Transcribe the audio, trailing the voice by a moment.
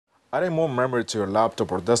Adding more memory to your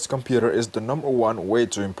laptop or desktop computer is the #1 way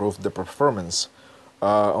to improve the performance.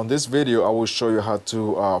 On this video, I will show you how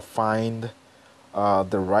to find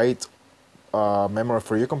the right memory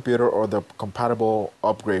for your computer or the compatible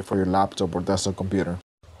upgrade for your laptop or desktop computer.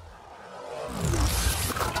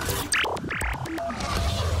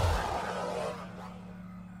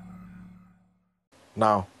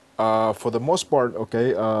 Now, for the most part,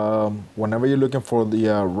 okay, whenever you're looking for the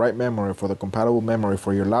right memory, for the compatible memory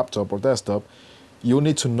for your laptop or desktop, you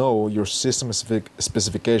need to know your system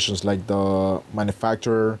specifications, like the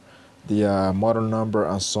manufacturer, the model number,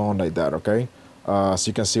 and so on like that, okay? So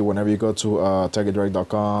you can see whenever you go to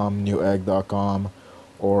techdirect.com, newegg.com,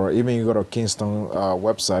 or even you go to Kingston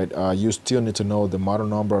website, you still need to know the model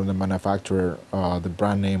number and the manufacturer, the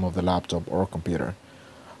brand name of the laptop or computer,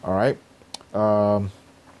 all right?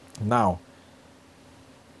 Now,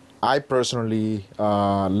 I personally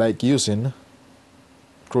like using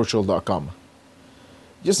crucial.com,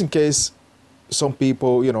 just in case some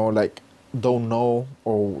people, you know, like don't know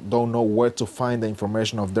where to find the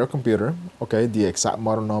information of their computer, okay, the exact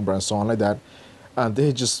model number and so on like that, and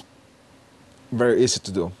they just very easy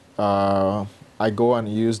to do. I go and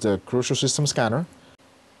use the Crucial System Scanner.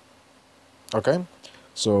 Okay,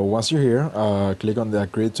 so once you're here, click on the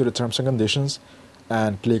agree to the terms and conditions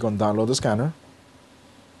and click on download the scanner.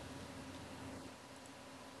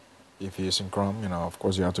 If you're using Chrome, you know, of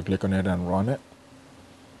course you have to click on it and run it.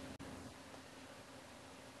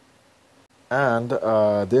 And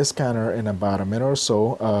this scanner, in about a minute or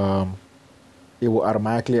so, it will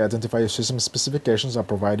automatically identify your system specifications and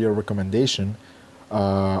provide you a recommendation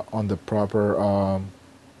on the proper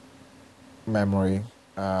memory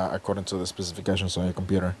according to the specifications on your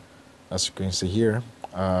computer. As you can see here,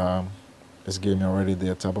 it's giving me already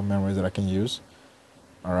the type of memory that I can use.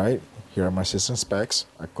 All right, here are my system specs.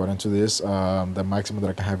 According to this, the maximum that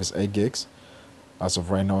I can have is 8 gigs. As of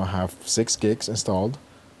right now, I have 6 gigs installed.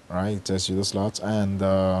 All right, it tells you the slots and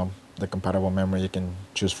the compatible memory you can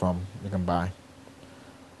choose from, you can buy.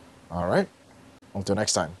 All right, until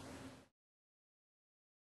next time.